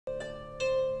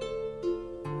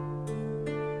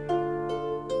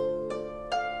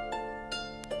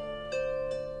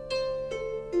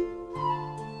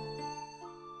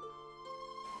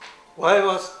While I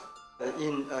was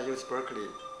in UC Berkeley,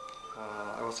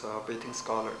 I was a visiting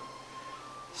scholar.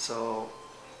 So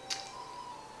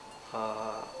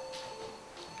I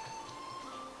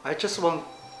just want to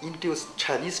introduce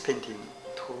Chinese painting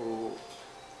to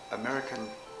American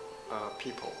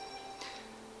people,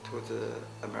 to the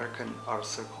American art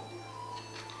circle.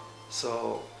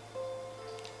 So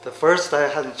the first I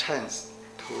had a chance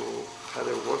to have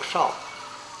a workshop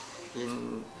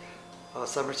in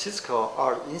San Francisco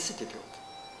Art Institute.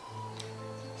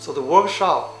 So the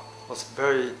workshop was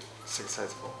very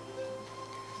successful.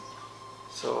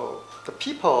 So the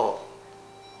people,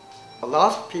 a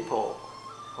lot of people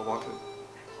want to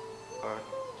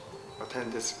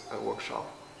attend this workshop.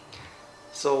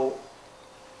 So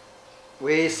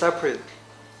we separate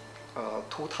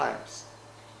 2 times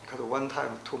because one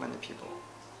time too many people.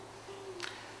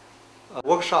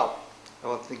 Workshop, I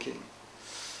was thinking,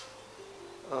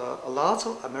 a lot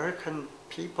of American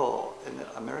people and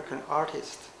American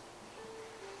artists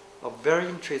are very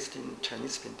interested in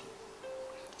Chinese painting.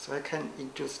 So I can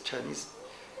introduce Chinese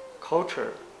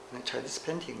culture and Chinese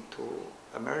painting to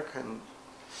American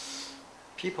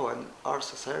people and art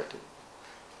society.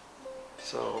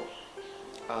 So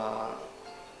I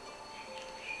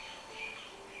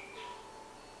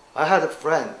had a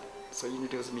friend, so he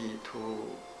introduced me to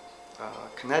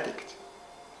Connecticut.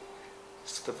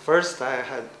 So the first I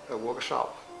had a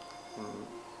workshop in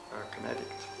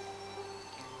Connecticut.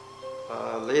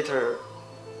 Later,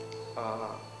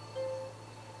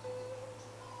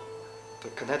 the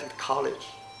Connecticut College,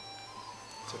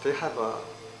 so they have a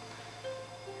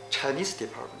Chinese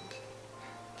department.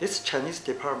 This Chinese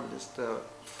department is the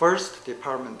first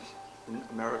department in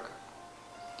America.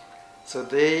 So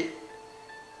they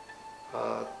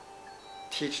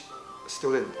teach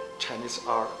students Chinese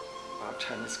art,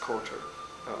 Chinese culture,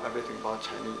 everything about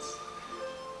Chinese.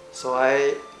 So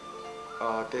I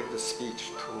gave the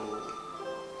speech to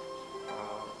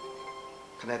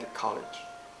Connecticut College.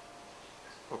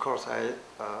 Of course, I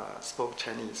spoke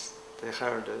Chinese. They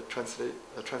hired a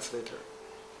translator.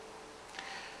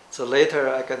 So later,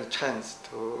 I got a chance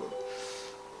to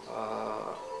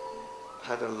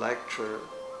have a lecture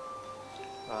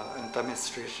and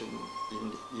demonstration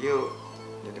in Yale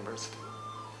University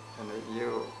and the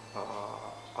Yale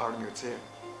Art Museum.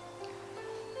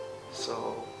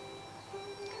 So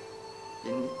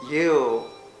in Yale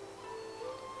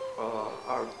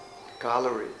Art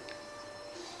Gallery,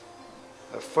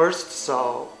 I first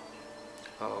saw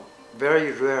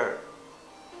very rare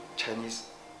Chinese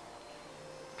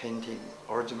painting,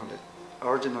 original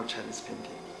Chinese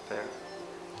painting there.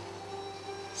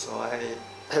 So I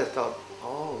thought,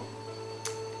 oh,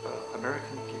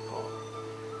 American people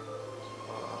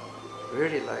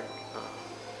really like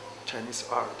Chinese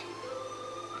art,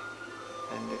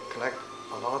 and they collect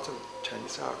a lot of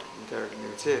Chinese art in their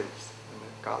museums and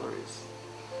galleries.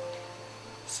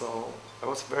 So I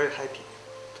was very happy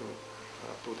to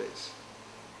do this.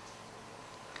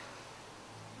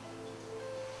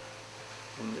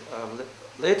 And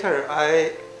later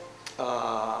I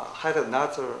had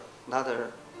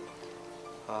another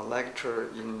lecture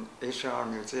in Asian Art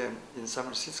Museum in San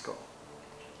Francisco.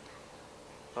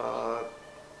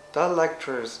 That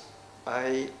lectures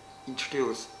I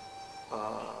introduced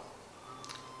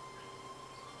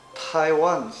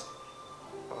Taiwan's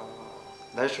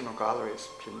National Gallery's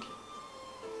painting.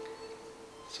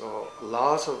 So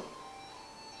lots of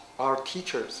art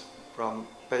teachers from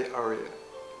Bay Area.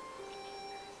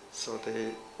 So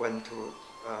they went to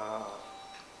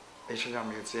Asian Art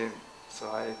Museum. So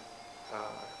I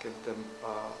gave them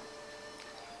a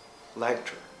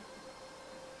lecture.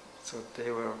 So they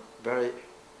were very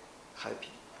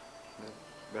happy,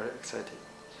 very excited.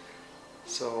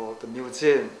 So the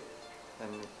museum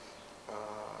and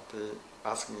they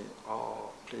asked me,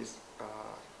 oh, please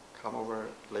come over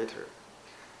later.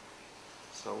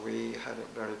 So we had a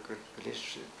very good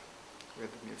relationship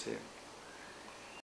with the museum.